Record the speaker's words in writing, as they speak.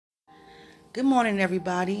Good morning,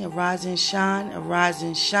 everybody. Arise and shine, arise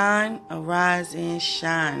and shine, arise and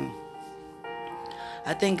shine.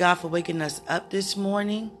 I thank God for waking us up this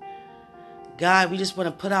morning. God, we just want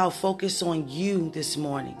to put our focus on you this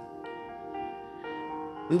morning.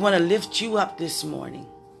 We want to lift you up this morning.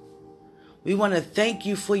 We want to thank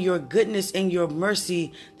you for your goodness and your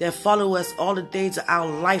mercy that follow us all the days of our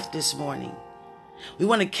life this morning. We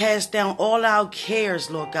want to cast down all our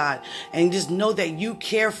cares, Lord God, and just know that you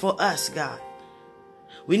care for us, God.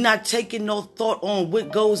 We're not taking no thought on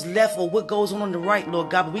what goes left or what goes on the right,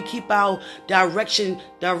 Lord God, but we keep our direction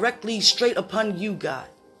directly straight upon you, God.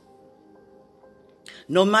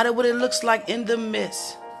 No matter what it looks like in the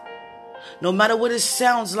midst, no matter what it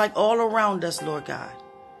sounds like all around us, Lord God,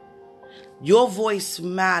 your voice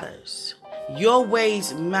matters. Your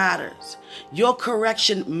ways matters. Your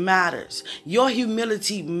correction matters. Your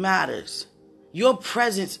humility matters. Your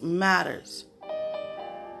presence matters.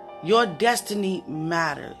 Your destiny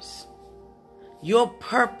matters. Your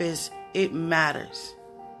purpose, it matters.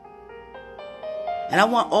 And I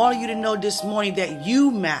want all of you to know this morning that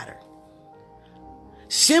you matter.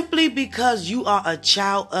 Simply because you are a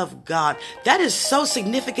child of God. That is so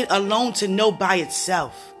significant alone to know by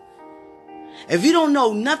itself. If you don't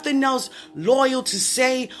know nothing else loyal to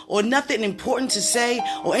say or nothing important to say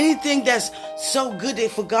or anything that's so good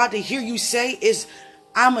that for God to hear you say is,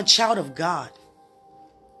 I'm a child of God.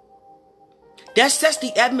 That sets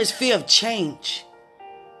the atmosphere of change.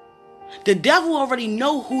 The devil already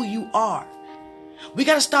know who you are. We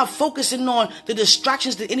got to stop focusing on the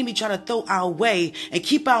distractions the enemy try to throw our way and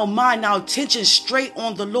keep our mind, our attention straight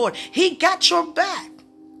on the Lord. He got your back.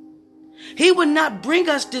 He would not bring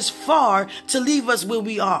us this far to leave us where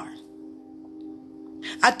we are.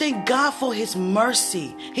 I thank God for his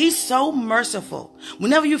mercy. He's so merciful.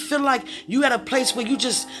 Whenever you feel like you're at a place where you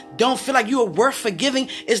just don't feel like you are worth forgiving,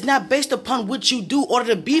 it's not based upon what you do or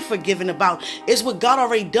to be forgiven about. It's what God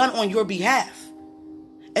already done on your behalf.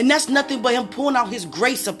 And that's nothing but him pouring out his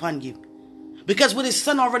grace upon you. Because what his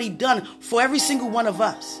son already done for every single one of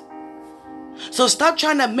us. So stop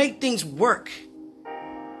trying to make things work.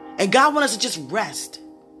 And God wants us to just rest.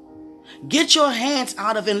 Get your hands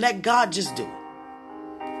out of it and let God just do it.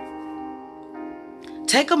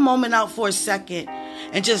 Take a moment out for a second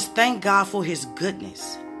and just thank God for his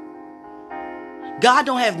goodness. God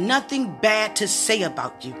don't have nothing bad to say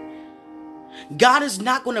about you. God is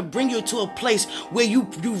not going to bring you to a place where you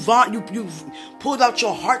pulled out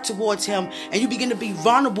your heart towards him and you begin to be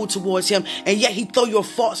vulnerable towards him, and yet he throw your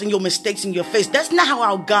faults and your mistakes in your face. That's not how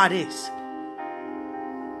our God is.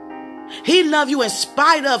 He love you in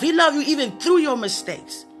spite of. He love you even through your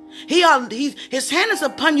mistakes. His hand is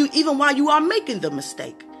upon you even while you are making the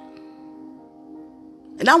mistake.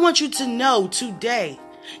 And I want you to know today,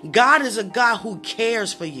 God is a God who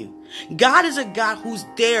cares for you. God is a God who's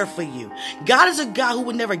there for you. God is a God who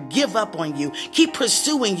will never give up on you. Keep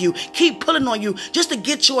pursuing you. Keep pulling on you just to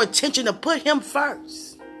get your attention, to put him first.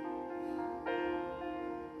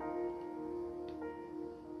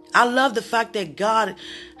 I love the fact that God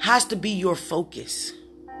has to be your focus.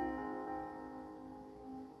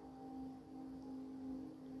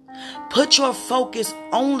 Put your focus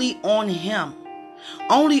only on him,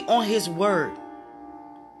 only on his word.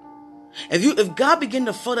 If God begin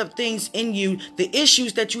to fold up things in you, the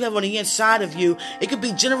issues that you have on the inside of you, it could be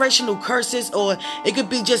generational curses, or it could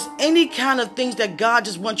be just any kind of things that God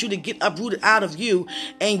just wants you to get uprooted out of you.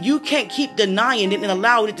 And you can't keep denying it and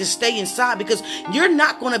allowing it to stay inside, because you're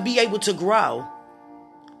not going to be able to grow.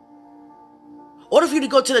 In order for you to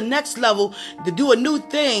go to the next level, to do a new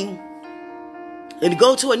thing, and to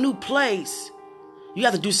go to a new place, you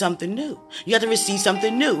have to do something new. You have to receive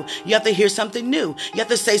something new. You have to hear something new. You have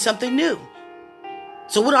to say something new.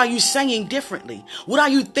 So what are you saying differently? What are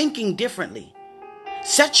you thinking differently?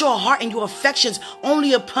 Set your heart and your affections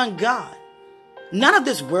only upon God. None of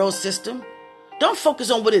this world system. Don't focus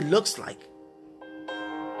on what it looks like.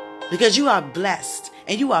 Because you are blessed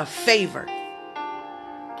and you are favored.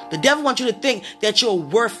 The devil wants you to think that you're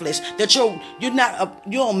worthless, that you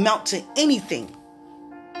don't amount to anything.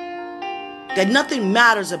 That nothing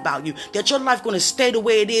matters about you. That your life going to stay the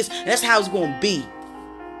way it is. And that's how it's going to be.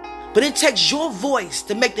 But it takes your voice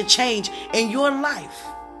to make the change in your life.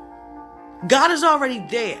 God is already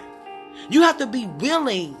there. You have to be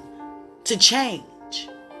willing to change.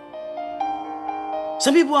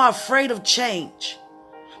 Some people are afraid of change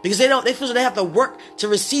because they feel they have to work to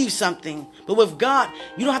receive something. But with God,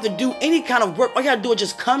 you don't have to do any kind of work. All you got to do is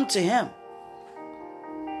just come to him.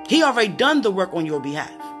 He already done the work on your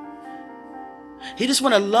behalf. He just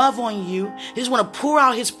want to love on you. He just want to pour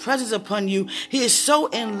out his presence upon you. He is so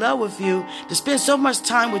in love with you, to spend so much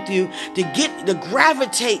time with you, to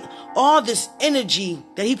gravitate all this energy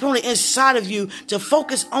that he put on the inside of you, to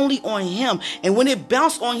focus only on him. And when it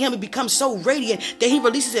bounces on him, it becomes so radiant that he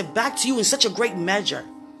releases it back to you in such a great measure.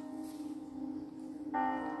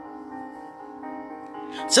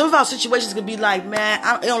 Some of our situations could be like, man,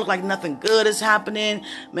 it don't look like nothing good is happening.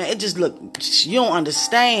 Man, it just look, you don't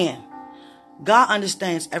understand. God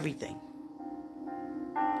understands everything.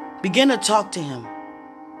 Begin to talk to him.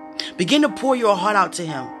 Begin to pour your heart out to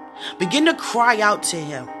him. Begin to cry out to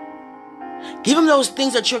him. Give him those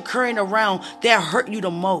things that you're carrying around that hurt you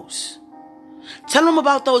the most. Tell him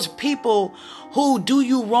about those people who do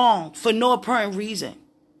you wrong for no apparent reason.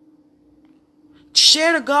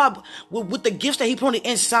 Share to God with the gifts that he put on the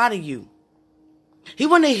inside of you. He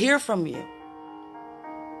want to hear from you.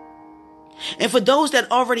 And for those that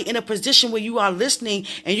are already in a position where you are listening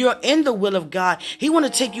and you're in the will of God, he want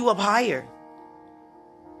to take you up higher.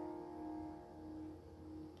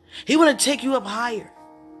 He want to take you up higher.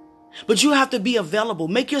 But you have to be available.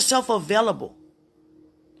 Make yourself available.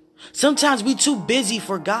 Sometimes we too busy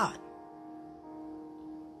for God.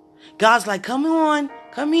 God's like, come on,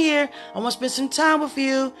 come here. I want to spend some time with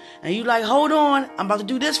you. And you like, hold on. I'm about to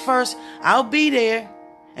do this first. I'll be there.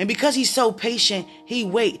 And because he's so patient, he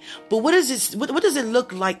wait. But what does it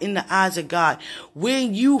look like in the eyes of God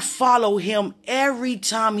when you follow him every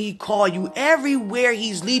time he call you, everywhere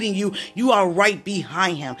he's leading you, you are right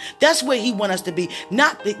behind him. That's where he wants us to be,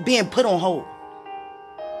 not being put on hold.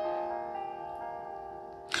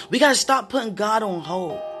 We got to stop putting God on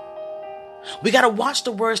hold. We got to watch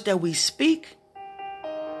the words that we speak.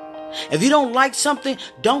 If you don't like something,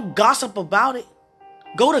 don't gossip about it.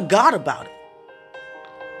 Go to God about it.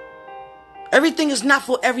 Everything is not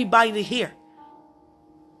for everybody to hear.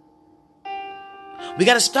 We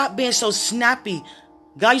got to stop being so snappy.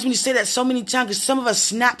 God used me to say that so many times because some of us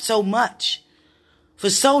snap so much for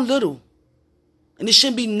so little. And there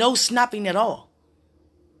shouldn't be no snapping at all.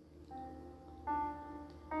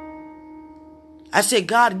 I said,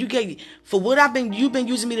 God, for what you've been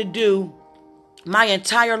using me to do my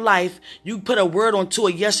entire life, you put a word onto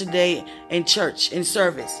it yesterday in church, in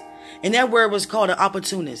service. And that word was called an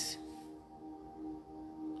opportunist.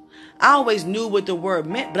 I always knew what the word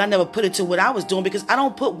meant, but I never put it to what I was doing because I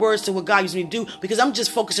don't put words to what God used me to do because I'm just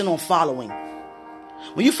focusing on following.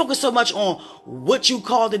 When you focus so much on what you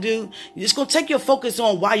called to do, it's going to take your focus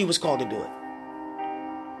on why you was called to do it.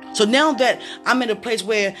 So now that I'm in a place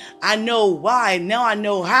where I know why, now I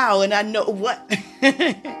know how, and I know what.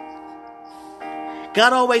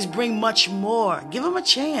 God always bring much more. Give him a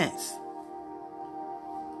chance.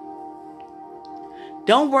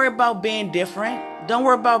 Don't worry about being different. Don't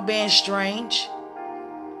worry about being strange.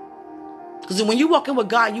 Because when you walk in with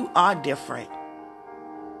God, you are different.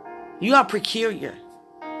 You are peculiar.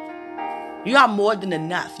 You are more than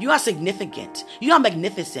enough. You are significant. You are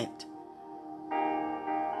magnificent.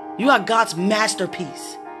 You are God's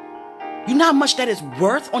masterpiece. You know how much that is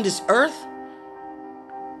worth on this earth?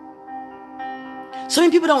 So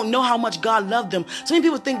many people don't know how much God loved them. So many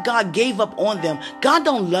people think God gave up on them. God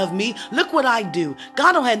don't love me. Look what I do.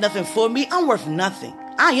 God don't have nothing for me. I'm worth nothing.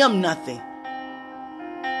 I am nothing.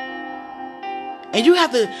 And you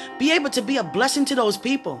have to be able to be a blessing to those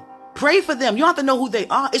people. Pray for them. You don't have to know who they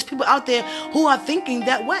are. It's people out there who are thinking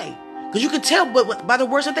that way. Because you can tell by the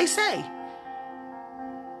words that they say.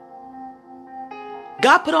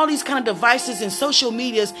 God put all these kind of devices and social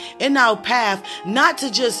medias in our path, not to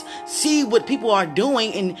just see what people are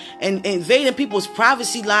doing and invading people's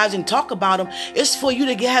privacy lives and talk about them. It's for you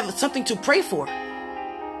to have something to pray for.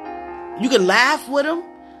 You can laugh with them,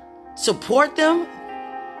 support them.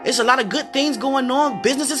 There's a lot of good things going on.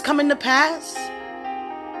 Businesses coming to pass.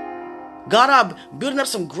 God are building up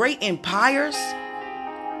some great empires.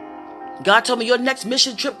 God told me your next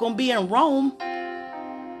mission trip going to be in Rome.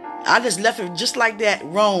 I just left it just like that,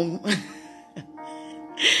 Rome.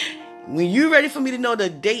 When you're ready for me to know the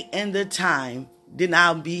date and the time, then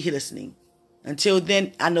I'll be listening. Until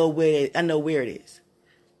then, I know where it is.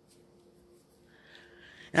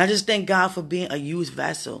 And I just thank God for being a used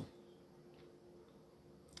vessel.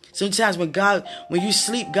 Sometimes when you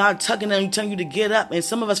sleep, God tugging on you, telling you to get up. And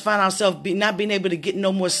some of us find ourselves not being able to get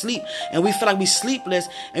no more sleep. And we feel like we're sleepless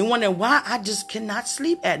and wondering why I just cannot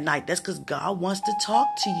sleep at night. That's because God wants to talk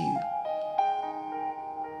to you.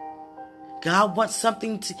 God wants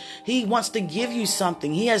He wants to give you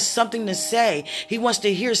something. He has something to say. He wants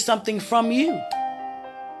to hear something from you.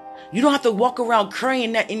 You don't have to walk around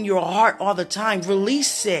carrying that in your heart all the time.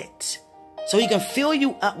 Release it so He can fill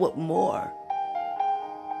you up with more.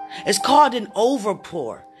 It's called an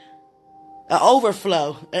overpour. An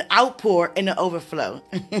overflow. An outpour and an overflow.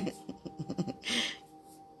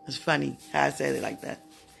 It's funny how I said it like that.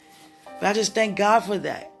 But I just thank God for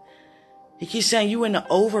that. He keeps saying you in the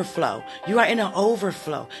overflow. You are in an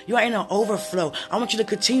overflow. You are in an overflow. I want you to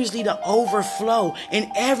continuously to overflow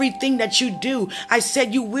in everything that you do. I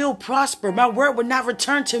said you will prosper. My word will not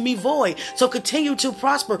return to me void. So continue to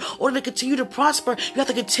prosper. In order to continue to prosper, you have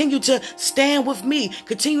to continue to stand with me.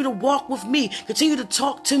 Continue to walk with me. Continue to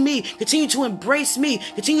talk to me. Continue to embrace me.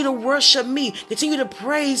 Continue to worship me. Continue to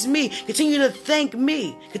praise me. Continue to thank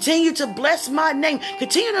me. Continue to bless my name.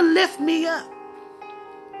 Continue to lift me up.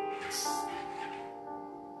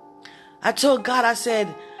 I told God, I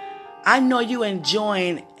said, I know you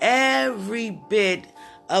enjoying every bit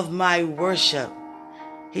of my worship.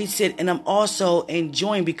 He said, and I'm also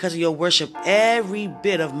enjoying because of your worship every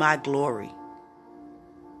bit of my glory.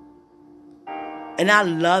 And I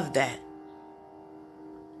love that.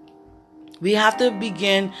 We have to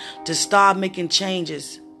begin to start making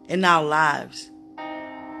changes in our lives.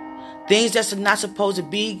 Things that's not supposed to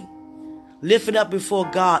be, lift it up before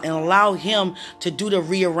God and allow him to do the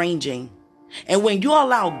rearranging. And when you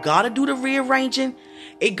allow God to do the rearranging,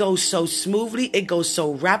 it goes so smoothly. It goes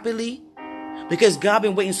so rapidly. Because God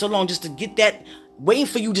been waiting so long just to get that, waiting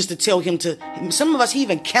for you just to tell him to. Some of us, he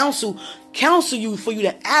even counsel you for you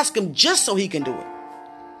to ask him just so he can do it.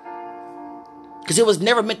 Because it was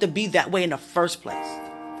never meant to be that way in the first place.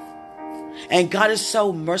 And God is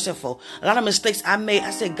so merciful. A lot of mistakes I made. I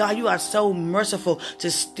said, God, you are so merciful to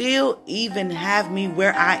still even have me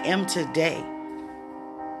where I am today.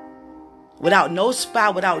 Without no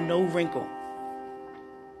spot, without no wrinkle.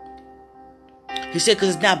 He said,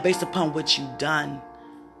 because it's not based upon what you've done.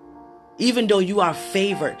 Even though you are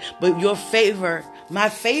favored. But your favor, my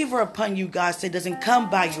favor upon you, God said, doesn't come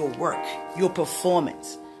by your work, your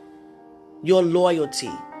performance, your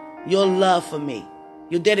loyalty, your love for me.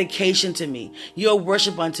 Your dedication to me, your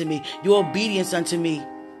worship unto me, your obedience unto me.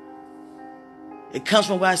 It comes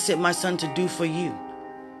from what I sent my son to do for you.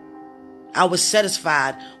 I was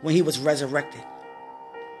satisfied when he was resurrected.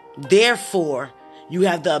 Therefore, you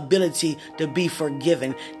have the ability to be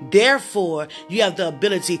forgiven. Therefore, you have the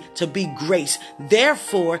ability to be graced.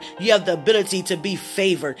 Therefore, you have the ability to be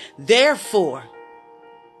favored. Therefore,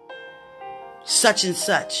 such and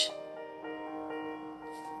such.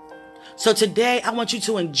 So today, I want you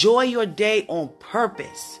to enjoy your day on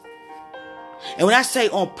purpose. And when I say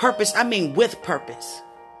on purpose, I mean with purpose.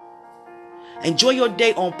 Enjoy your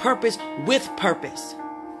day on purpose with purpose.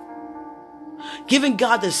 Giving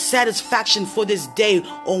God the satisfaction for this day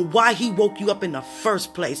on why he woke you up in the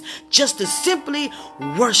first place. Just to simply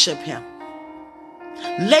worship him.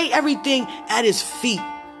 Lay everything at his feet.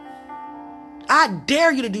 I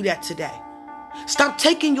dare you to do that today. Stop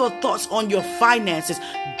taking your thoughts on your finances.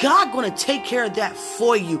 God going to take care of that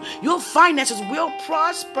for you. Your finances will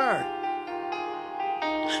prosper.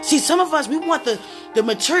 See, some of us, we want the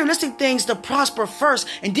materialistic things to prosper first,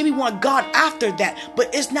 and then we want God after that.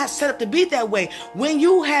 But it's not set up to be that way. When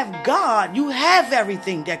you have God, you have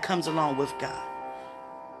everything that comes along with God.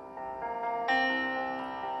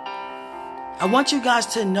 I want you guys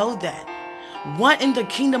to know that. Wanting the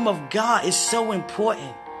kingdom of God is so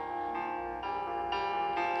important.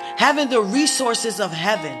 Having the resources of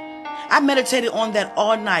heaven. I meditated on that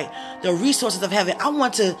all night. The resources of heaven. I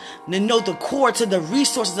want to know the core to the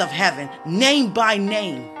resources of heaven. Name by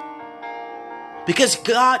name. Because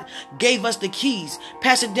God gave us the keys.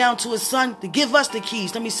 Passed it down to his son to give us the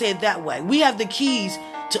keys. Let me say it that way. We have the keys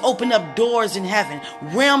to open up doors in heaven.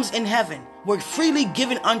 Realms in heaven. Were freely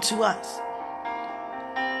given unto us.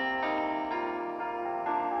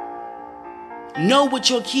 Know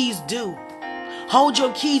what your keys do. Hold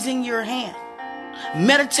your keys in your hand.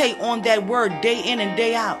 Meditate on that word day in and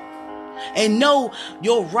day out. And know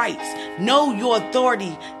your rights. Know your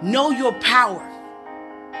authority. Know your power.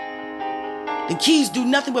 The keys do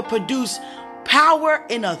nothing but produce power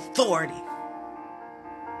and authority.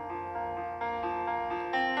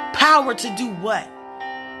 Power to do what?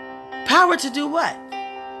 Power to do what?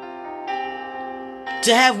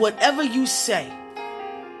 To have whatever you say.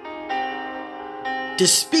 To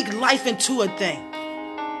speak life into a thing.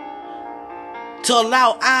 To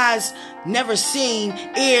allow eyes never seen,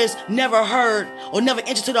 ears never heard, or never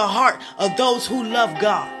entered to the heart of those who love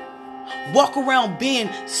God. Walk around being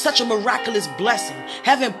such a miraculous blessing.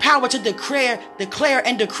 Having power to declare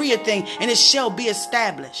and decree a thing, and it shall be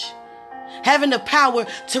established. Having the power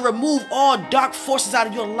to remove all dark forces out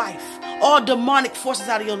of your life. All demonic forces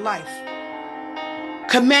out of your life.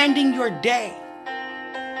 Commanding your day.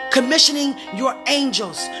 commissioning your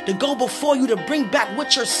angels to go before you to bring back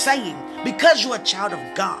what you're saying because you're a child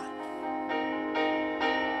of God.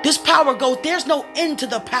 This power goes, there's no end to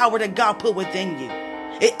the power that God put within you.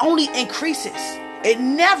 It only increases. It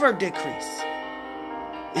never decreases.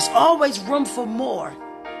 It's always room for more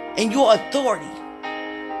in your authority.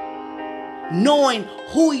 Knowing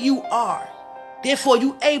who you are. Therefore,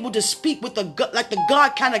 you're able to speak with the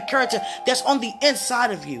God kind of character that's on the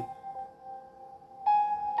inside of you.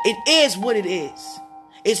 It is what it is.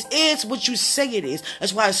 It is what you say it is.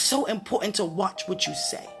 That's why it's so important to watch what you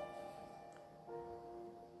say.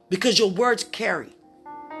 Because your words carry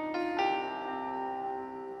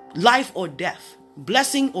life or death,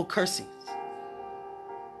 blessing or cursings.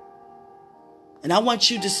 And I want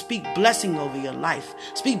you to speak blessing over your life.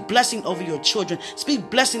 Speak blessing over your children. Speak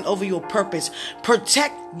blessing over your purpose.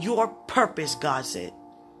 Protect your purpose, God said.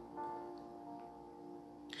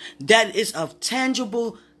 That is a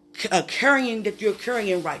tangible carrying that you're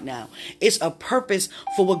carrying right now. It's a purpose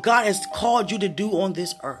for what God has called you to do on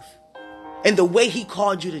this earth. And the way he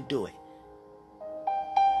called you to do it.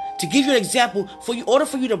 To give you an example, in order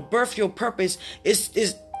for you to birth your purpose,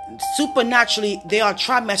 is supernaturally, there are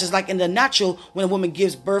trimesters. Like in the natural, when a woman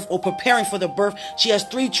gives birth or preparing for the birth, she has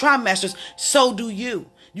 3 trimesters. So do you.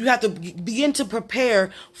 You have to begin to prepare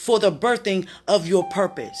for the birthing of your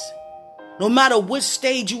purpose. No matter what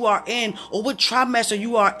stage you are in or what trimester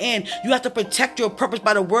you are in, you have to protect your purpose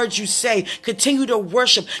by the words you say. Continue to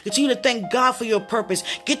worship. Continue to thank God for your purpose.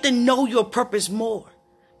 Get to know your purpose more.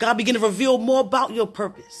 God begin to reveal more about your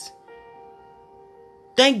purpose.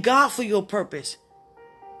 Thank God for your purpose.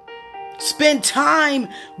 Spend time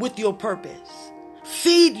with your purpose.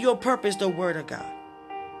 Feed your purpose the word of God.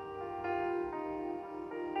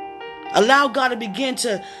 Allow God to begin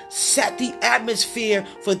to set the atmosphere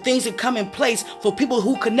for things to come in place for people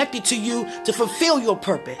who connected to you to fulfill your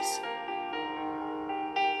purpose.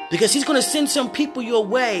 Because he's going to send some people your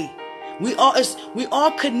way. We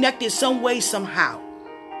all connected some way, somehow.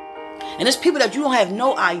 And it's people that you don't have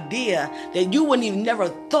no idea that you wouldn't even never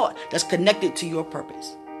thought that's connected to your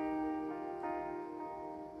purpose.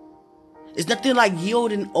 It's nothing like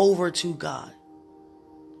yielding over to God.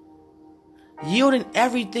 Yielding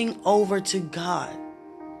everything over to God.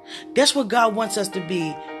 That's what God wants us to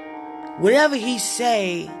be. Whatever he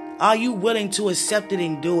say, are you willing to accept it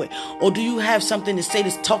and do it? Or do you have something to say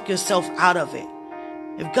to talk yourself out of it?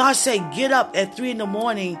 If God say get up at 3 a.m,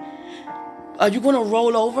 are you going to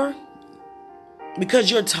roll over?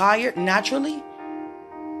 Because you're tired naturally?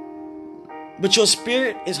 But your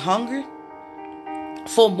spirit is hungry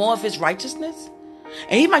for more of his righteousness?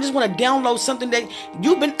 And he might just want to download something that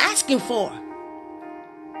you've been asking for.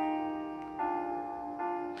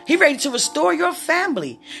 He's ready to restore your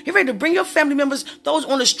family. He's ready to bring your family members, those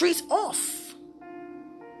on the streets, off.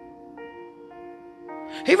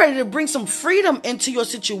 He's ready to bring some freedom into your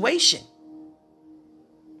situation.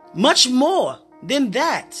 Much more than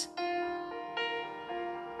that.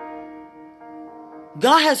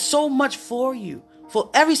 God has so much for you, for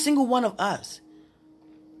every single one of us.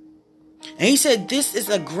 And he said, this is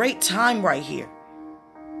a great time right here.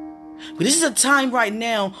 But this is a time right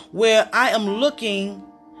now where I am looking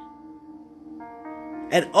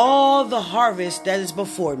at all the harvest that is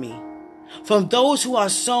before me. From those who are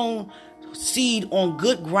sown seed on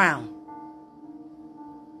good ground.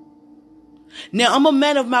 Now I'm a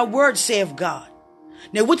man of my word, saith God.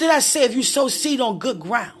 Now what did I say? If you sow seed on good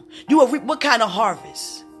ground, you will reap what kind of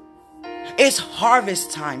harvest? It's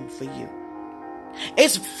harvest time for you.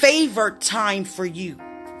 It's favored time for you.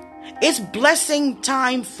 It's blessing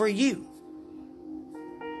time for you.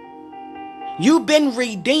 You've been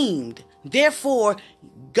redeemed. Therefore,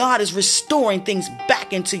 God is restoring things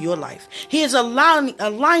back into your life. He is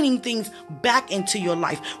aligning things back into your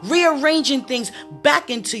life. Rearranging things back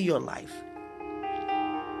into your life.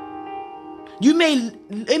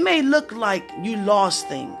 It may look like you lost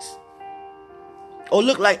things. Or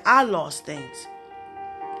look like I lost things.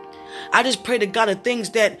 I just pray to God that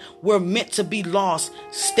things that were meant to be lost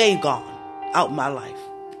stay gone out my life.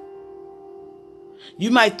 You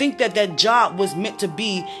might think that that job was meant to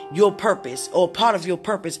be your purpose or part of your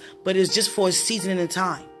purpose, but it's just for a season and a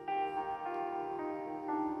time.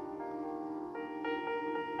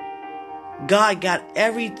 God got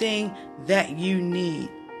everything that you need.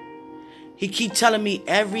 He keep telling me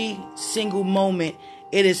every single moment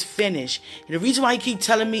it is finished. And the reason why he keep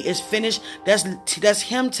telling me it's finished, that's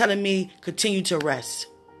him telling me continue to rest.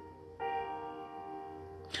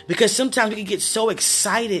 Because sometimes we can get so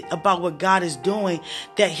excited about what God is doing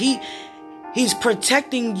that He's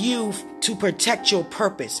protecting you to protect your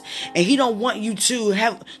purpose. And he don't want you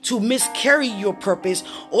to miscarry your purpose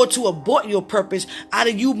or to abort your purpose, either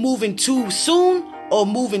you moving too soon or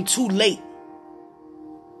moving too late.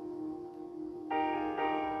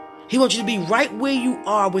 He wants you to be right where you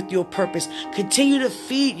are with your purpose. Continue to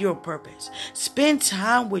feed your purpose. Spend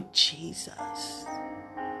time with Jesus.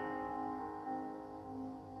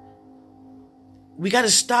 We got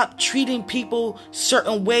to stop treating people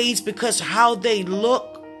certain ways because how they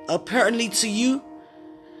look, apparently to you,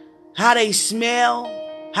 how they smell,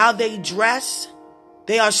 how they dress.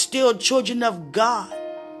 They are still children of God.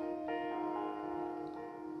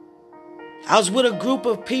 I was with a group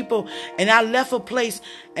of people and I left a place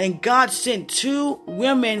and God sent 2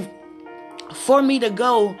 women for me to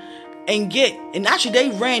go and get. And actually they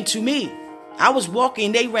ran to me. I was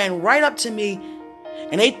walking, they ran right up to me.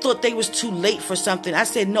 And they thought they was too late for something. I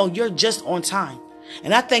said, no, you're just on time.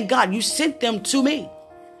 And I thank God you sent them to me.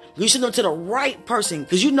 You sent them to the right person.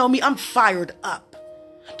 Because you know me, I'm fired up.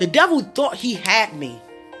 The devil thought he had me.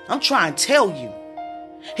 I'm trying to tell you.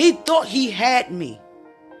 He thought he had me.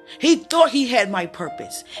 He thought he had my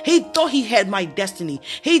purpose. He thought he had my destiny.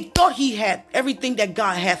 He thought he had everything that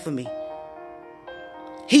God had for me.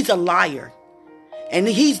 He's a liar. And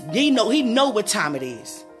he know what time it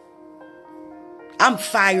is. I'm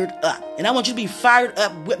fired up. And I want you to be fired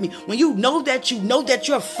up with me. When you know that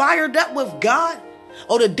you're fired up with God,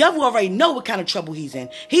 oh, the devil already know what kind of trouble he's in.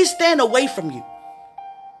 He's staying away from you.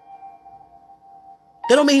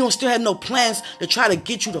 That don't mean he don't still have no plans to try to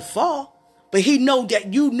get you to fall. But he know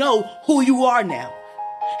that you know who you are now.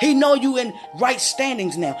 He know you in right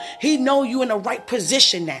standings now. He know you in the right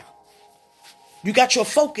position now. You got your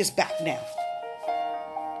focus back now.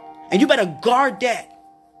 And you better guard that.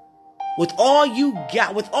 With all you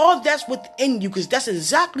got, with all that's within you, because that's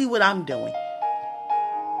exactly what I'm doing.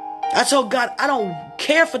 I told God, I don't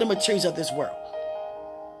care for the materials of this world.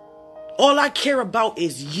 All I care about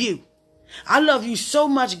is you. I love you so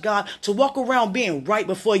much, God, to walk around being right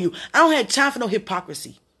before you. I don't have time for no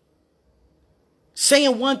hypocrisy.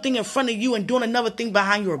 Saying one thing in front of you and doing another thing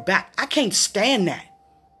behind your back. I can't stand that.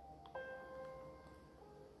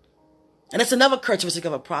 And that's another characteristic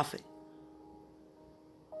of a prophet.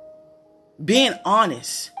 Being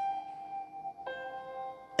honest.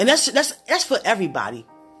 And that's for everybody.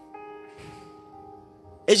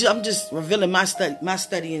 I'm just revealing my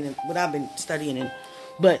studying and what I've been studying.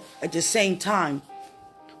 But at the same time,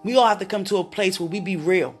 we all have to come to a place where we be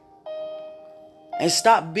real. And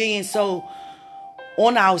stop being so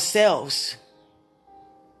on ourselves.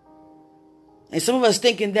 And some of us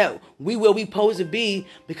thinking that we where we supposed to be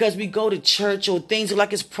because we go to church or things look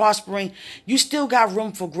like it's prospering. You still got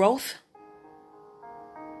room for growth.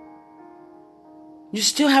 You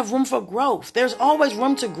still have room for growth. There's always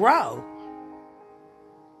room to grow.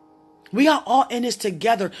 We are all in this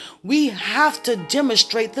together. We have to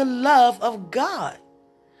demonstrate the love of God.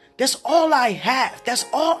 That's all I have. That's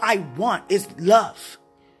all I want is love.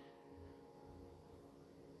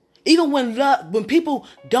 Even when people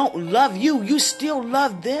don't love you, you still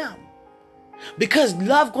love them. Because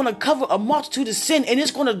love going to cover a multitude of sin and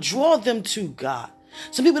it's going to draw them to God.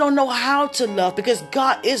 Some people don't know how to love because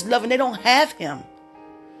God is love and they don't have him.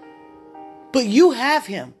 But you have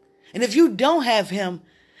him. And if you don't have him,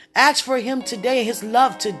 ask for him today, his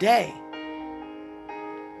love today.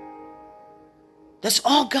 That's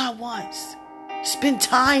all God wants. Spend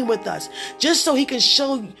time with us just so he can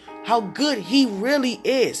show you how good he really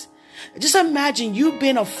is. Just imagine you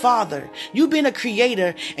being a father, you being a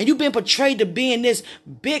creator, and you being portrayed to being this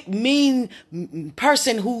big, mean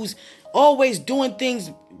person who's always doing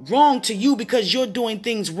things wrong to you because you're doing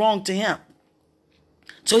things wrong to him.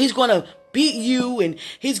 So he's going to beat you and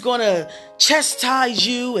he's going to chastise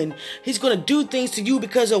you and he's going to do things to you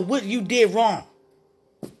because of what you did wrong.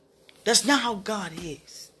 That's not how God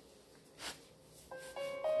is.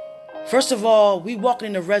 First of all, we walk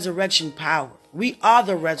in the resurrection power. We are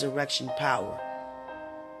the resurrection power.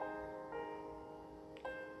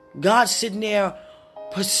 God's sitting there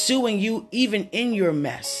pursuing you even in your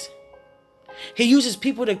mess. He uses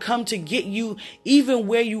people to come to get you even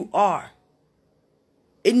where you are.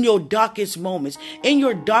 In your darkest moments, in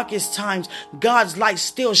your darkest times, God's light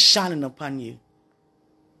still shining upon you.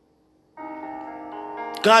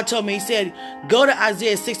 God told me, he said, go to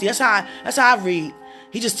Isaiah 60. That's how I read.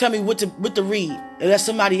 He just tell me what to read. Unless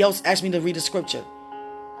somebody else asks me to read the scripture.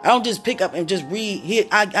 I don't just pick up and just read.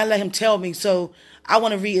 I let him tell me. So I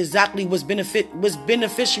want to read exactly what's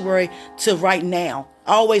beneficiary to right now.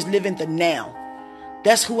 I always live in the now.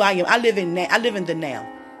 That's who I am. I live in the now.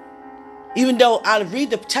 Even though I read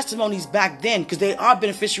the testimonies back then, because they are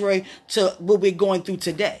beneficiary to what we're going through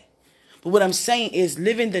today. But what I'm saying is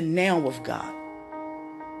living the now of God.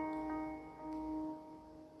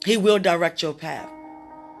 He will direct your path.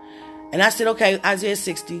 And I said, okay, Isaiah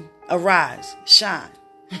 60, arise, shine.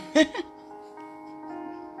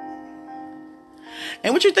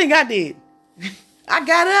 And what you think I did? I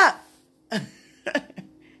got up.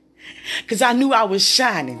 Because I knew I was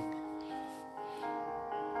shining.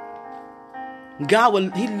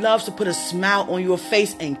 He loves to put a smile on your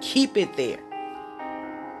face and keep it there.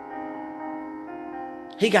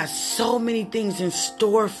 He got so many things in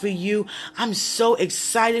store for you. I'm so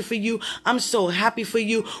excited for you. I'm so happy for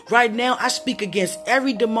you. Right now, I speak against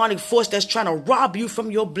every demonic force that's trying to rob you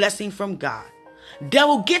from your blessing from God.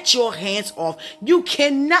 Devil, get your hands off. You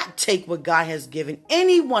cannot take what God has given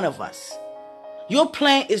any one of us. Your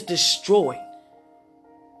plan is destroyed.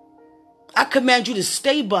 I command you to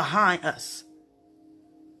stay behind us.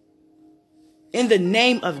 In the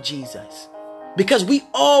name of Jesus. Because we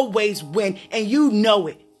always win, and you know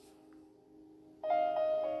it.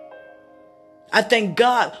 I thank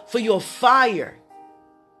God for your fire.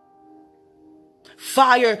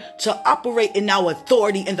 Fire to operate in our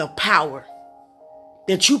authority and the power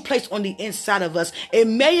that you place on the inside of us.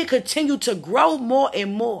 And may it continue to grow more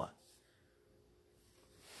and more.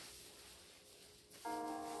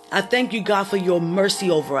 I thank you, God, for your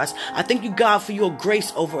mercy over us. I thank you, God, for your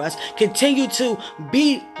grace over us. Continue to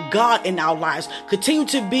be God in our lives. Continue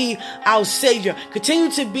to be our Savior.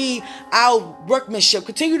 Continue to be our workmanship.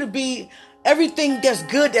 Continue to be everything that's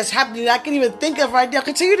good that's happening that I can't even think of right now.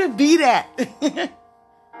 Continue to be that.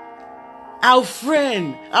 Our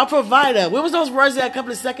friend, our provider. What was those words that a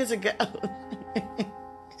couple of seconds ago?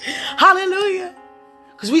 Hallelujah.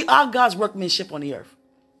 Because we are God's workmanship on the earth.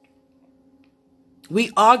 We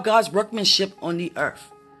are God's workmanship on the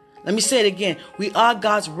earth. Let me say it again. We are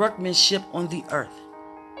God's workmanship on the earth.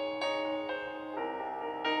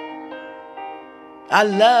 I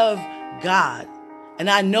love God. And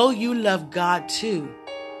I know you love God too.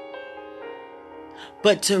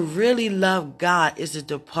 But to really love God is to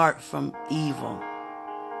depart from evil.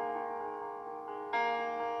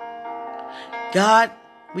 God,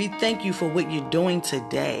 we thank you for what you're doing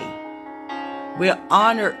today. We're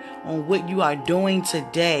honored on what you are doing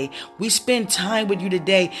today. We spend time with you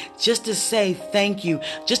today just to say thank you,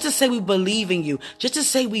 just to say we believe in you, just to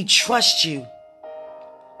say we trust you.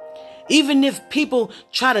 Even if people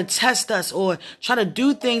try to test us or try to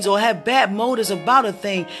do things or have bad motives about a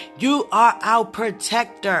thing, you are our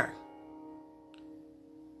protector.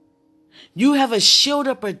 You have a shield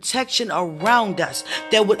of protection around us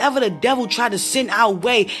that whatever the devil try to send our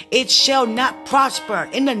way, it shall not prosper.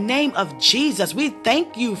 In the name of Jesus, we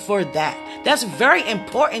thank you for that. That's very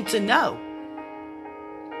important to know.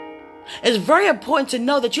 It's very important to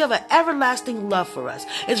know that you have an everlasting love for us.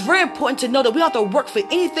 It's very important to know that we don't have to work for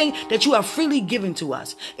anything that you have freely given to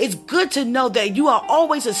us. It's good to know that you are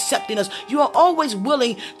always accepting us. You are always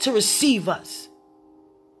willing to receive us.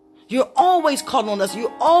 You're always calling on us.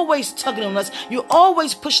 You're always tugging on us. You're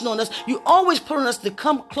always pushing on us. You're always putting us to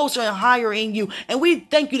come closer and higher in you. And we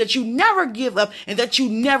thank you that you never give up and that you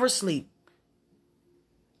never sleep.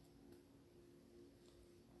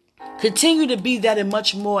 Continue to be that and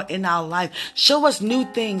much more in our life. Show us new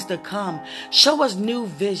things to come. Show us new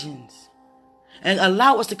visions. And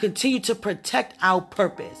allow us to continue to protect our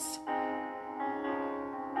purpose.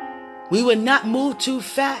 We will not move too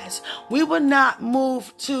fast. We will not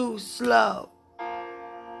move too slow.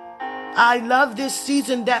 I love this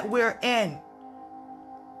season that we're in.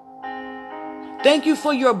 Thank you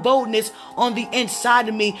for your boldness on the inside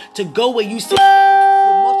of me to go where you say.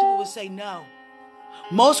 Where most people would say no.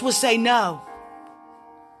 Most would say no.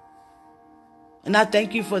 And I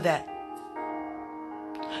thank you for that.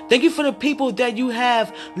 Thank you for the people that you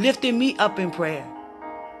have lifted me up in prayer.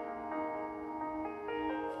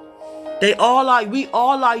 We all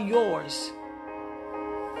are yours.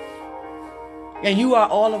 And you are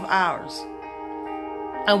all of ours.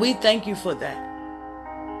 And we thank you for that.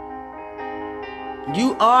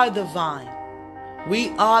 You are the vine. We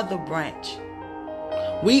are the branch.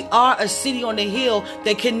 We are a city on the hill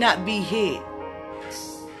that cannot be hid.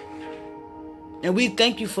 And we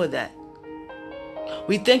thank you for that.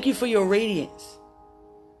 We thank you for your radiance.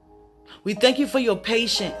 We thank you for your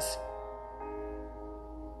patience.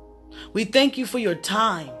 We thank you for your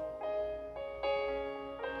time.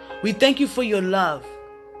 We thank you for your love.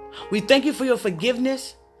 We thank you for your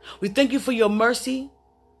forgiveness. We thank you for your mercy.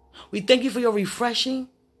 We thank you for your refreshing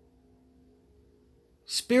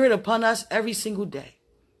spirit upon us every single day.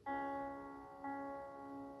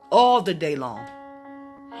 All the day long.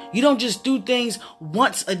 You don't just do things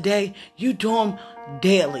once a day. You do them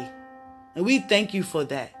daily. And we thank you for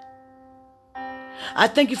that. I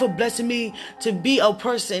thank you for blessing me to be a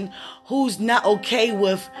person who's not okay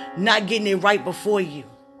with not getting it right before you.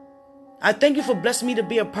 I thank you for blessing me to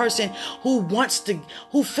be a person who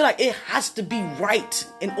feel like it has to be right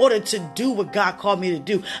in order to do what God called me to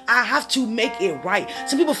do. I have to make it right.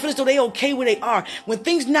 Some people feel as though they're okay where they are. When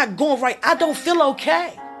things not going right, I don't feel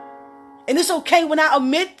okay. And it's okay when I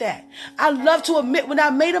admit that. I love to admit when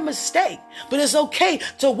I made a mistake. But it's okay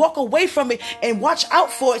to walk away from it and watch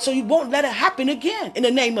out for it so you won't let it happen again in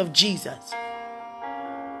the name of Jesus.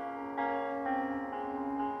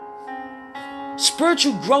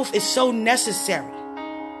 Spiritual growth is so necessary.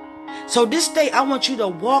 So this day, I want you to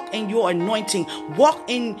walk in your anointing. Walk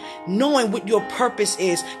in knowing what your purpose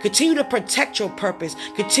is. Continue to protect your purpose.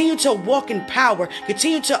 Continue to walk in power.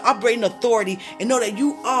 Continue to operate in authority and know that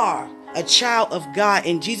you are a child of God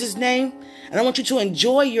in Jesus' name. And I want you to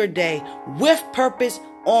enjoy your day with purpose,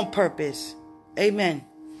 on purpose. Amen.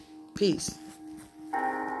 Peace.